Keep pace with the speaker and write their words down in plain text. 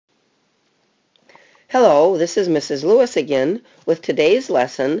Hello, this is Mrs. Lewis again with today's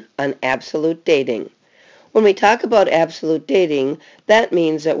lesson on absolute dating. When we talk about absolute dating, that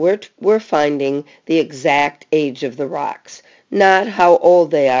means that we're finding the exact age of the rocks, not how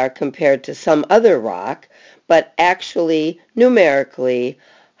old they are compared to some other rock, but actually, numerically,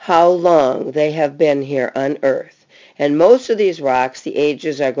 how long they have been here on Earth. And most of these rocks, the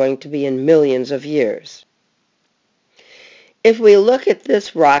ages are going to be in millions of years. If we look at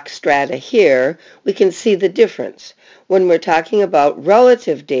this rock strata here, we can see the difference. When we're talking about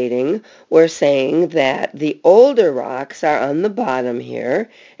relative dating, we're saying that the older rocks are on the bottom here,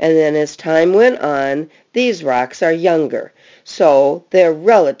 and then as time went on, these rocks are younger. So they're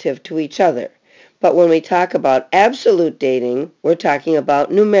relative to each other. But when we talk about absolute dating, we're talking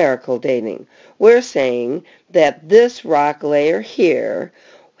about numerical dating. We're saying that this rock layer here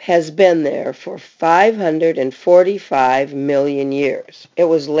has been there for 545 million years. It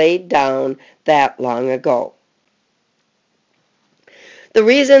was laid down that long ago. The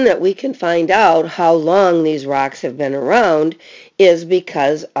reason that we can find out how long these rocks have been around is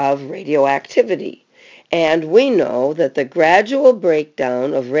because of radioactivity. And we know that the gradual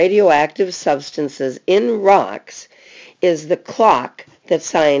breakdown of radioactive substances in rocks is the clock that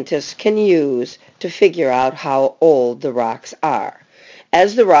scientists can use to figure out how old the rocks are.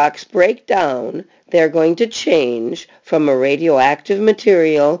 As the rocks break down, they're going to change from a radioactive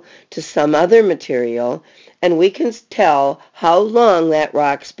material to some other material, and we can tell how long that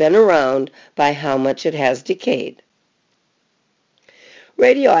rock's been around by how much it has decayed.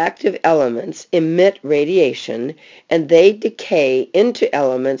 Radioactive elements emit radiation, and they decay into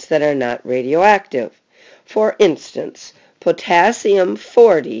elements that are not radioactive. For instance,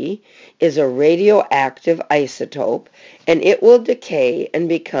 potassium-40 is a radioactive isotope, and it will decay and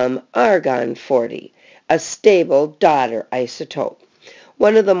become argon-40, a stable daughter isotope.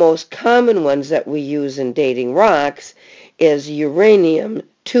 One of the most common ones that we use in dating rocks is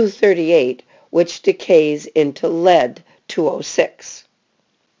uranium-238, which decays into lead-206.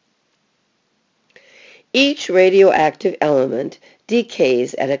 Each radioactive element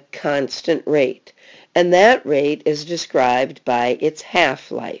decays at a constant rate, and that rate is described by its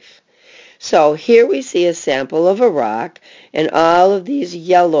half-life. So here we see a sample of a rock, and all of these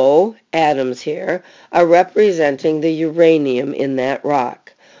yellow atoms here are representing the uranium in that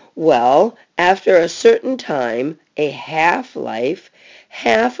rock. Well, after a certain time, a half-life,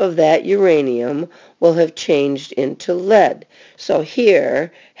 half of that uranium will have changed into lead. So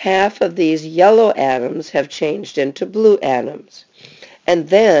here, half of these yellow atoms have changed into blue atoms. And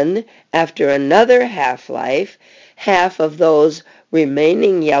then, after another half-life, half of those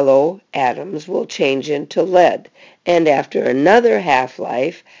remaining yellow atoms will change into lead. And after another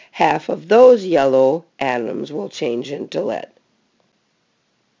half-life, half of those yellow atoms will change into lead.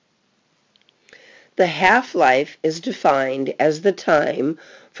 The half-life is defined as the time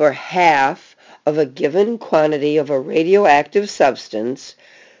for half of a given quantity of a radioactive substance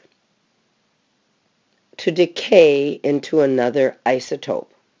to decay into another isotope.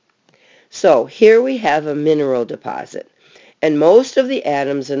 So here we have a mineral deposit, and most of the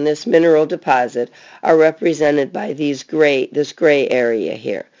atoms in this mineral deposit are represented by this gray area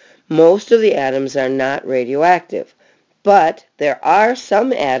here. Most of the atoms are not radioactive, but there are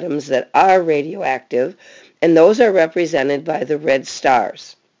some atoms that are radioactive, and those are represented by the red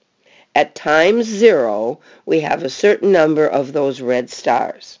stars. At time 0, we have a certain number of those red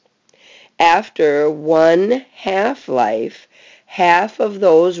stars. After one half-life, half of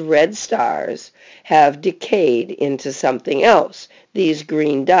those red stars have decayed into something else, these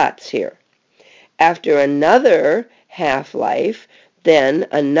green dots here. After another half-life, then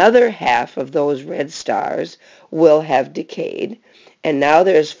another half of those red stars will have decayed, and now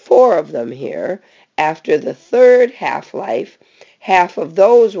there's 4 of them here. After the third half-life, half of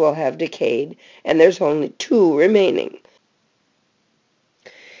those will have decayed, and there's only 2 remaining.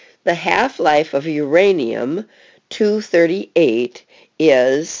 The half-life of uranium-238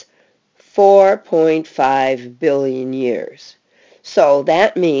 is 4.5 billion years. So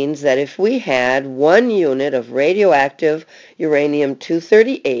that means that if we had 1 unit of radioactive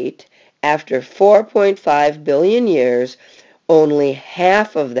uranium-238, after 4.5 billion years, only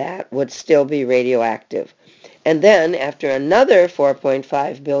half of that would still be radioactive. And then after another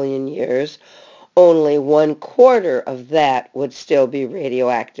 4.5 billion years, only 1/4 of that would still be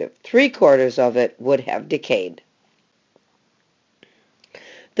radioactive. 3/4 of it would have decayed.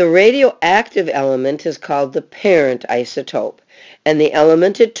 The radioactive element is called the parent isotope, and the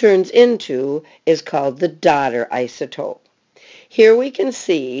element it turns into is called the daughter isotope. Here we can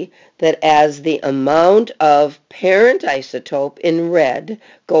see that as the amount of parent isotope in red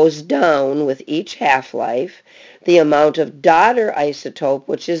goes down with each half-life, the amount of daughter isotope,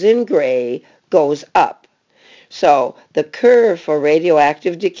 which is in gray, goes up. So the curve for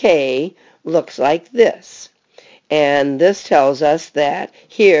radioactive decay looks like this. And this tells us that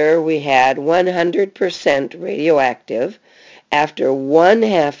here we had 100% radioactive. After one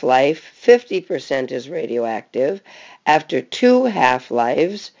half-life, 50% is radioactive. After two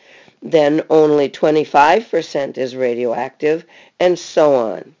half-lives, then only 25% is radioactive, and so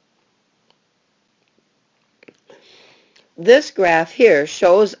on. This graph here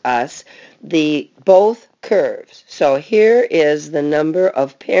shows us both curves. So here is the number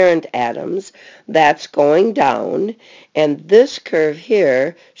of parent atoms that's going down, and this curve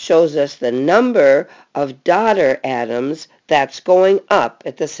here shows us the number of daughter atoms that's going up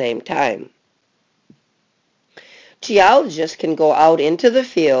at the same time. Geologists can go out into the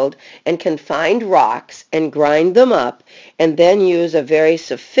field and can find rocks and grind them up and then use a very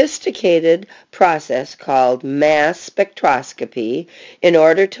sophisticated process called mass spectroscopy in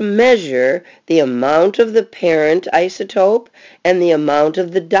order to measure the amount of the parent isotope and the amount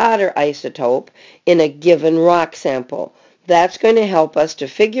of the daughter isotope in a given rock sample. That's going to help us to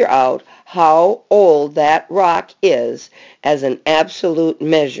figure out how old that rock is as an absolute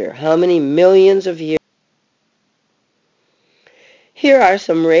measure, how many millions of years. Here are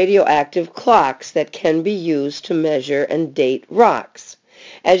some radioactive clocks that can be used to measure and date rocks.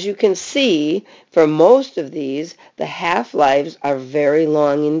 As you can see, for most of these, the half-lives are very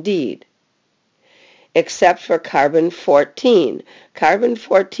long indeed, except for carbon-14.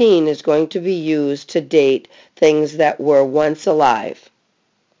 Carbon-14 is going to be used to date things that were once alive.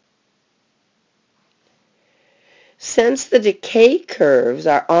 Since the decay curves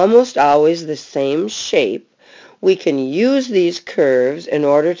are almost always the same shape, we can use these curves in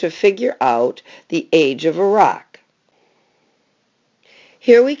order to figure out the age of a rock.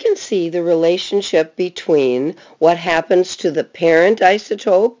 Here we can see the relationship between what happens to the parent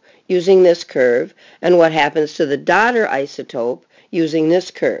isotope using this curve and what happens to the daughter isotope using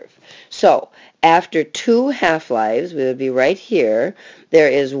this curve. So after two half-lives, we would be right here, there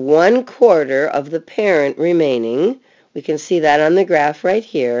is 1/4 of the parent remaining. We can see that on the graph right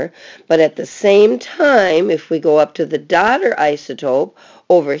here. But at the same time, if we go up to the daughter isotope,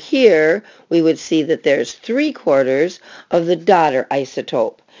 over here, we would see that there's 3/4 of the daughter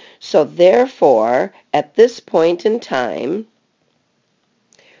isotope. So therefore, at this point in time,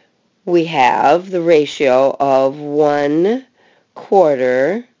 we have the ratio of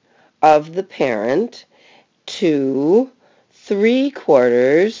 1/4 of the parent to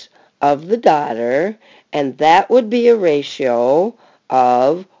 3/4 of the daughter, and that would be a ratio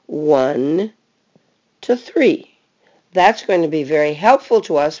of 1 to 3. That's going to be very helpful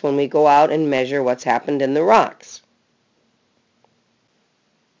to us when we go out and measure what's happened in the rocks.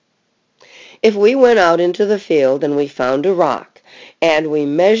 If we went out into the field and we found a rock and we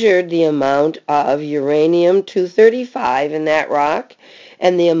measured the amount of uranium-235 in that rock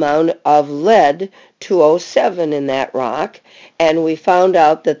and the amount of lead-207 in that rock, and we found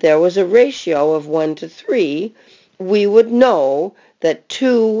out that there was a ratio of 1 to 3, we would know that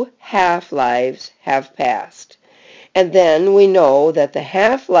 2 half-lives have passed. And then we know that the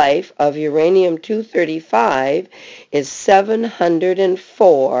half-life of uranium-235 is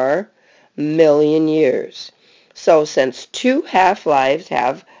 704 million years. So since 2 half-lives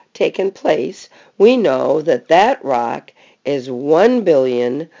have taken place, we know that that rock is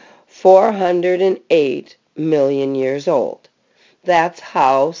 1,408,000,000 years old. That's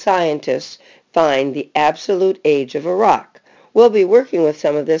how scientists find the absolute age of a rock. We'll be working with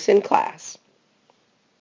some of this in class.